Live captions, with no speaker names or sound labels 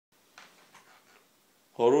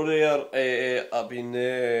Hello there, I've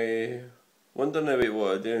been wondering about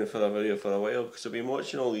what I'm doing for a video for a while because I've been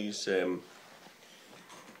watching all these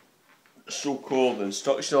so-called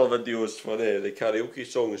instructional videos for the karaoke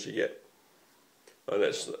songs you get, and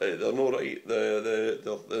they're not right.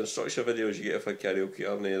 The instructional videos you get for karaoke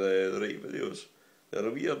aren't the right videos. They're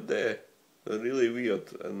weird. They're really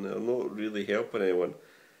weird, and they're not really helping anyone.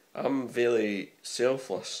 I'm very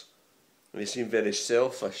selfless. They seem very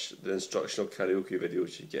selfish, the instructional karaoke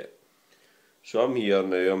videos you get. So I'm here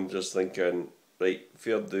now, I'm just thinking, right,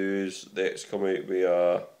 fair dues, let's come out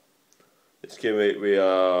with actually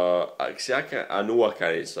I know I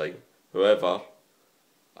can't sing, however,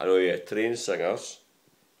 I know you're trained singers,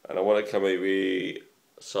 and I want to come out with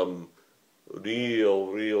some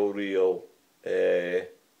real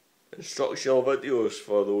instructional videos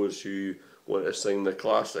for those who want to sing the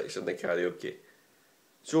classics in the karaoke.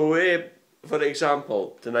 So, for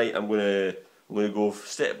example, tonight I'm gonna go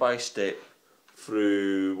step by step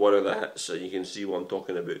through one of the hits, so you can see what I'm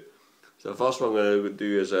talking about. So the first one I'm gonna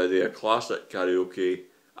do is do a classic karaoke,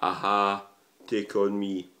 Aha, Take On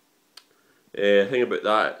Me. The thing about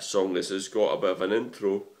that song is it's got a bit of an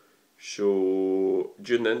intro. So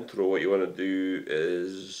during the intro, what you want to do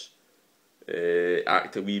is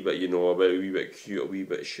act a wee bit, a wee bit cute, a wee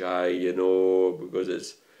bit shy, because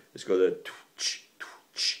it's got a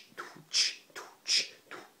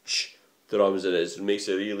drums in it. It makes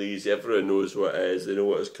it really easy. Everyone knows what it is. They know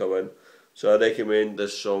what is coming. So I recommend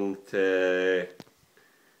this song to.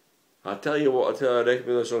 I recommend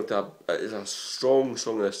this song to. It's a strong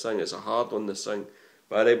song to sing. It's a hard one to sing.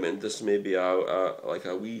 But I recommend this maybe like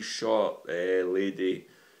a wee short lady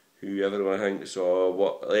who everyone thinks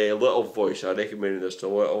little voice. I recommend this to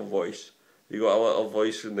little voice. You got a little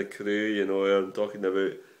voice from the crew, I'm talking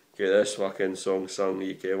about. Get this fucking song sung,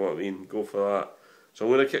 you get what I mean? Go for that. So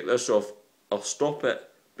I'm going to kick this off. I'll stop it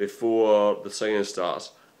before the singing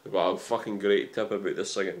starts. I've got a fucking great tip about the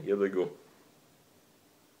singing. Here we go.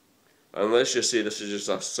 And let's just say this is just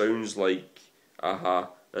a sounds like Aha.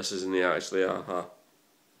 This isn't actually Aha.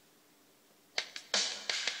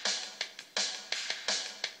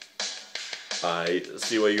 Aye,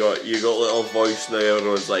 see what you got? You got little voice now,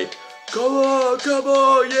 everyone's like, come on,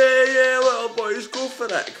 yeah, little boys, go for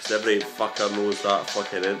it. Because every fucker knows that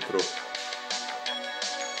fucking intro.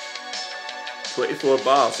 24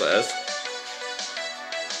 bars it is.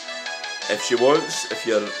 If she's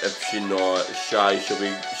not shy,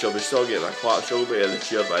 she'll be still getting a clap. She'll be in the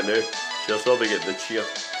cheer by now. She'll still be getting the cheer.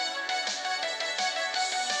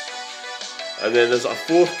 And then there's a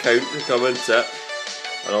fourth count to come into it,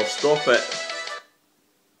 and I'll stop it.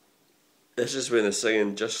 This is when the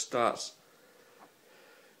singing just starts.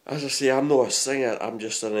 As I say, I'm not a singer, I'm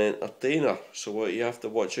just an entertainer. So what you have to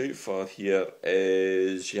watch out for here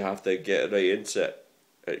is you have to get right into it.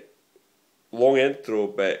 Right. Long intro,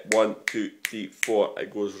 but 1, 2, 3, 4,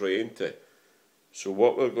 it goes right into it. So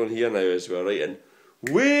what we're going to hear now is we're writing,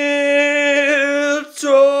 we're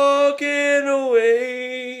talking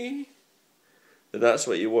away. And that's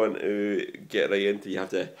what you want to get right into. You have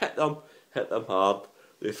to hit them hard.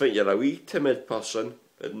 They think you're a wee timid person,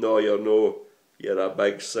 but no, you're no. You're a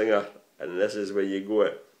big singer, and this is where you go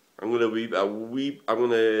it. We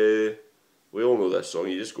all know this song.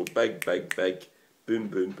 You just go big, boom,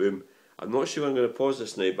 boom, boom. I'm not sure I'm going to pause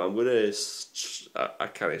this now, but I'm going to. I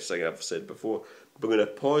can't sing. I've said before, but I'm going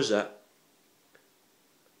to pause it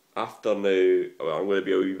after now. Well, I'm going to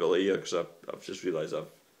be a wee bit later because I've just realised I'm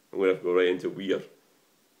going to have to go right into weird.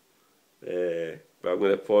 But I'm going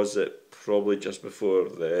to pause it probably just before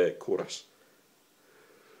the chorus.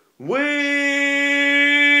 We're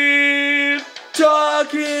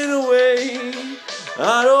talking away.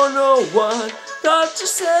 I don't know what not to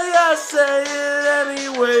say, I say it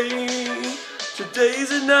anyway.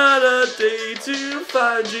 Today's another day to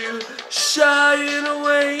find you shying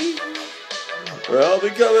away. I'll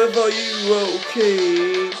be coming for you,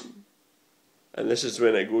 okay. And this is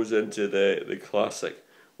when it goes into the classic.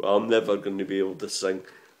 Well, I'm never going to be able to sing.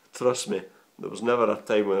 Trust me. There was never a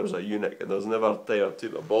time when I was a eunuch, and there was never a time I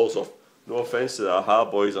took my balls off. No offence to the Aha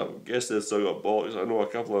boys, I'm guessing they've still got balls. I know a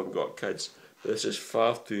couple of them got kids, but this is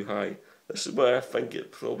far too high. This is why I think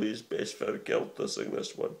it probably is best for a girl to sing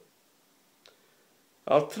this one.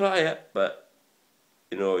 I'll try it, but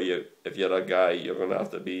if you're a guy, you're gonna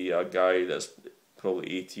have to be a guy that's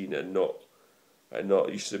probably 18 and not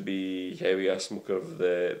used to be heavy a smoker of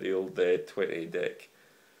the old 20 deck.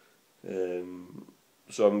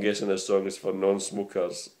 So I'm guessing this song is for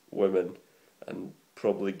non-smokers, women, and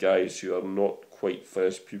probably guys who are not quite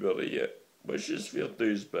finished puberty yet, which is fair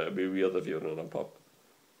dues, but it'd be weird if you're in a pub.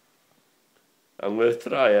 I'm going to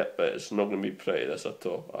try it, but it's not going to be pretty this at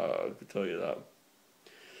all. I can tell you that.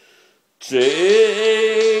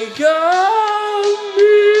 Take on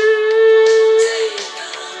me,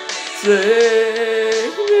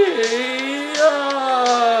 take me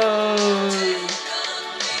on.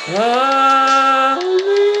 I'll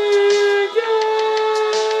be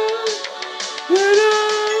gone when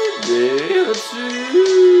I'm there too.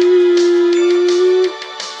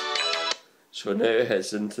 So now it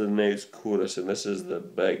heads into the next chorus, and this is the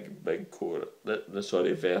big chorus.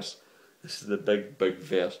 Sorry, verse. This is the big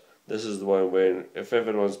verse. This is the one when, if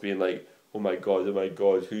everyone's been like, oh my god,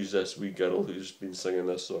 who's this wee girl who's been singing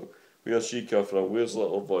this song? Where's she come from? Where's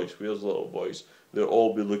little voice? Where's little voice? They'll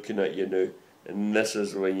all be looking at you now. And this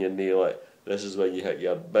is when you nail it. This is when you hit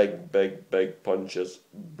your big punches.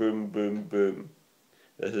 Boom, boom, boom.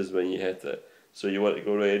 This is when you hit it. So you want to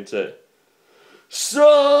go right into it. So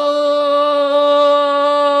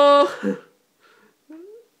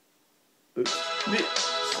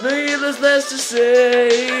needless less to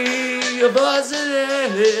say, your voice in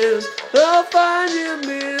hands, I'll find you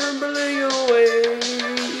mumbling away.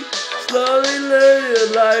 Slowly learning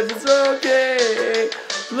that life is okay.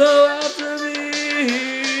 Flow after me,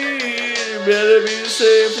 better be the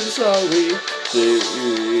same for song we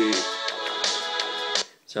sing.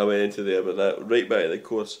 So I went into there, but that right back at the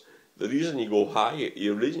chorus. The reason you go high, the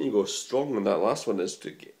reason you go strong on that last one is to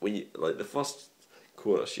get, when you, like the first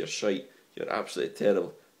chorus, you're shite, you're absolutely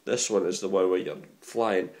terrible. This one is the one where you're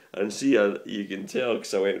flying, and see, you can tell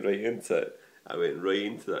because I went right into it. I went right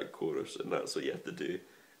into that chorus, and that's what you have to do.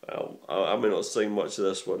 I may not sing much of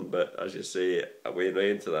this one, but as you say, I went right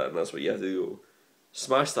into that, and that's what you have to do.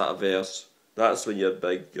 Smash that verse. That's when you're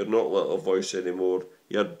big. You're not little voice anymore.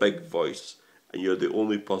 You're big voice, and you're the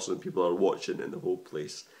only person people are watching in the whole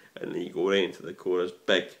place. And then you go right into the chorus,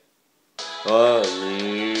 big.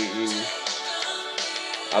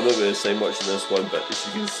 I'm not going to say much in this one, but as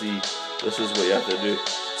you can see, this is what you have to do.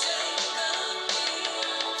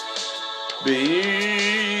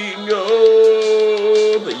 Bingo!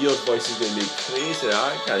 But your voice is going to be crazy.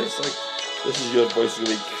 I can't sing. This is your voice is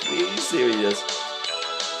going to be crazy with this.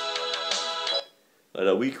 And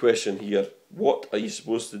a wee question here. What are you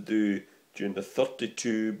supposed to do during the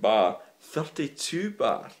 32 bar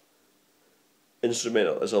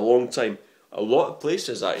instrumental? It's a long time. A lot of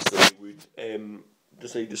places actually would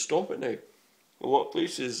decide to stop it now. A lot of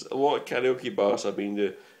places, a lot of karaoke bars I've been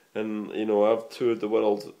to, and you know, I've toured the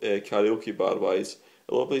world karaoke bar wise.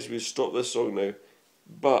 A lot of places would stop this song now,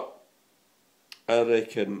 but I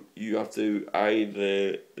reckon you have to eye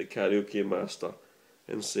the karaoke master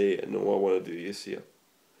and say, no, I want to do this here.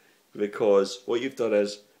 Because what you've done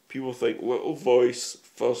is, people think little voice,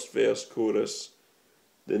 first verse, chorus,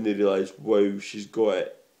 then they realise, wow, she's got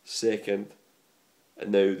it, second,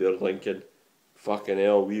 and now they're thinking, fucking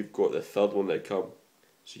hell, we've got the third one to come.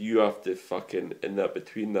 So you have to fucking, in that,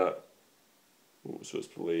 between that, oh, so it's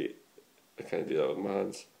probably, I can't do that with my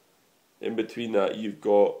hands. In between that, you've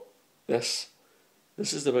got this.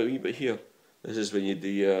 This is the wee bit here. This is when you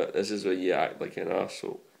do this is when you act like an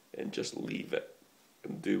arsehole and just leave it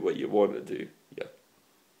and do what you want to do. Yeah.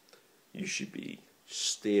 You should be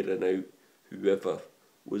staring out whoever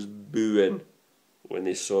was booing when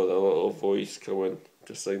they saw the little voice come in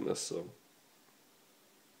to sing this song.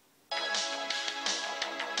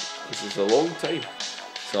 This is a long time.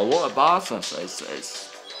 It's a lot of bars.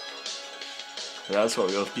 That's what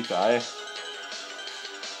we'll keep an eye on.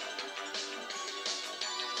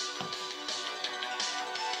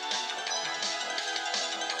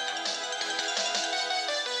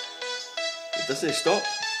 It doesn't stop.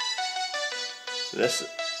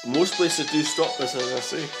 Most places do stop this, as I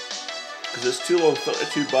say, because it's too long.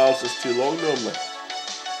 32 bars is too long normally.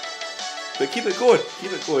 But keep it going,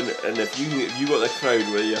 and if you got the crowd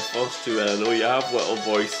where you're first to, and I know you have little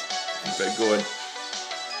voice, keep it going.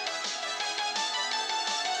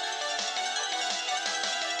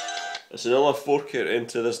 It's another 4 count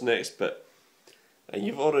into this next bit, and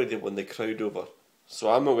you've already won the crowd over. So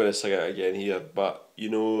I'm not going to sing it again here, but you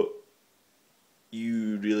know,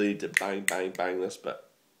 you really need to bang this bit.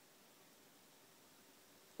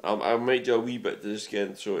 I might do a wee bit to this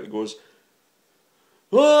again, so it goes.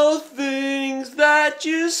 All things that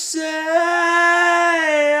you say,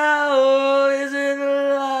 oh, is it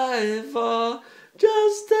life or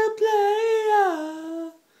just a play?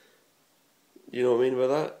 You know what I mean by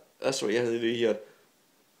that? That's what you have to do here.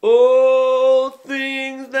 All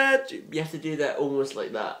things that you have to do that almost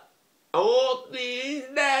like that. All things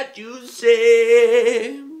that you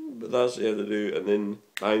say. But that's what you have to do, and then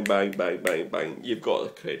bang. You've got the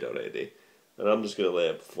credit already. And I'm just going to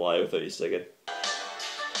let it fly without you singing.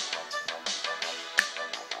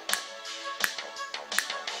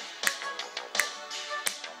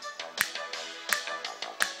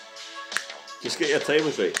 Just get your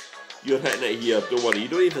timings right. You're hitting it here, don't worry, you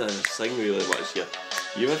don't even have to sing really much here.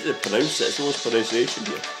 You have to pronounce it, it's almost pronunciation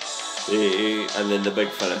here. And then the big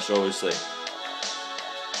finish, obviously.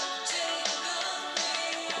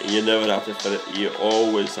 You never have to finish, you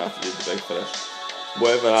always have to do the big finish.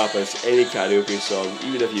 Whatever happens, any karaoke song,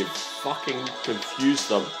 even if you fucking confuse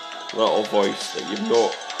them little voice that you've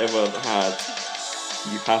not ever had,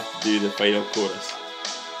 you have to do the final chorus.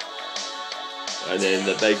 And then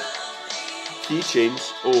the big key change.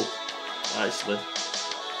 Oh, actually,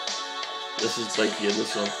 this is big here in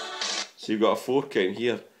this song. So you've got a 4 count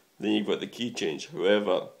here, then you've got the key change.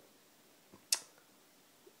 However,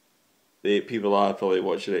 the people are probably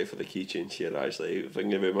watching out for the key change here. Actually,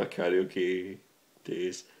 thinking about my karaoke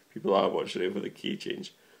days, people are watching out for the key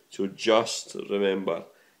change. So just remember,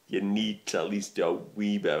 you need to at least do a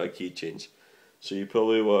wee bit of a key change. So you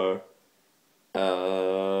probably were,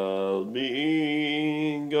 I'll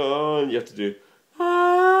be gone. You have to do,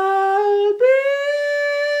 I'll be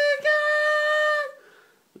gone.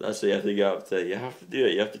 That's what you have to get up to. You have to do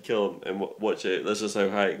it. You have to kill him and watch it. This is how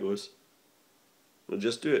high it goes. Well,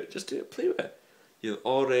 just do it. Just do it. Play with it. You've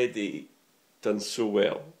already done so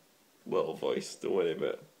well. Little voice. Don't worry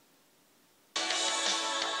about it.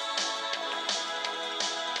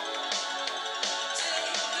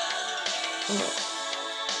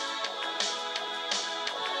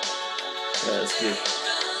 Yeah, that's good.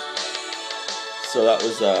 So that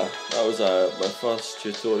was my first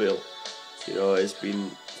tutorial. You know, it's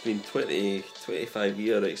been 25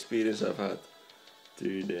 year experience I've had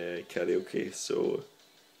doing karaoke. So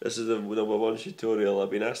this is the number 1 tutorial. I've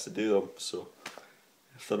been asked to do them. So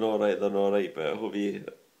if they're not right, they're not right. But I hope you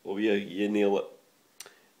nail it.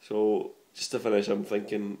 So just to finish, I'm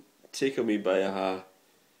thinking, take on me by a ha.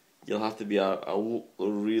 You'll have to be a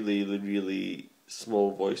really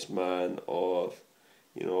small voice man, or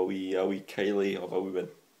you know, a wee Kylie of a woman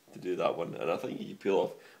to do that one, and I think you can pull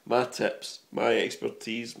off. My tips, my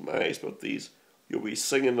expertise. You'll be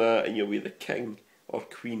singing that, and you'll be the king or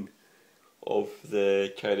queen of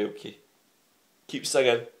the karaoke. Keep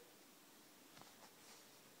singing.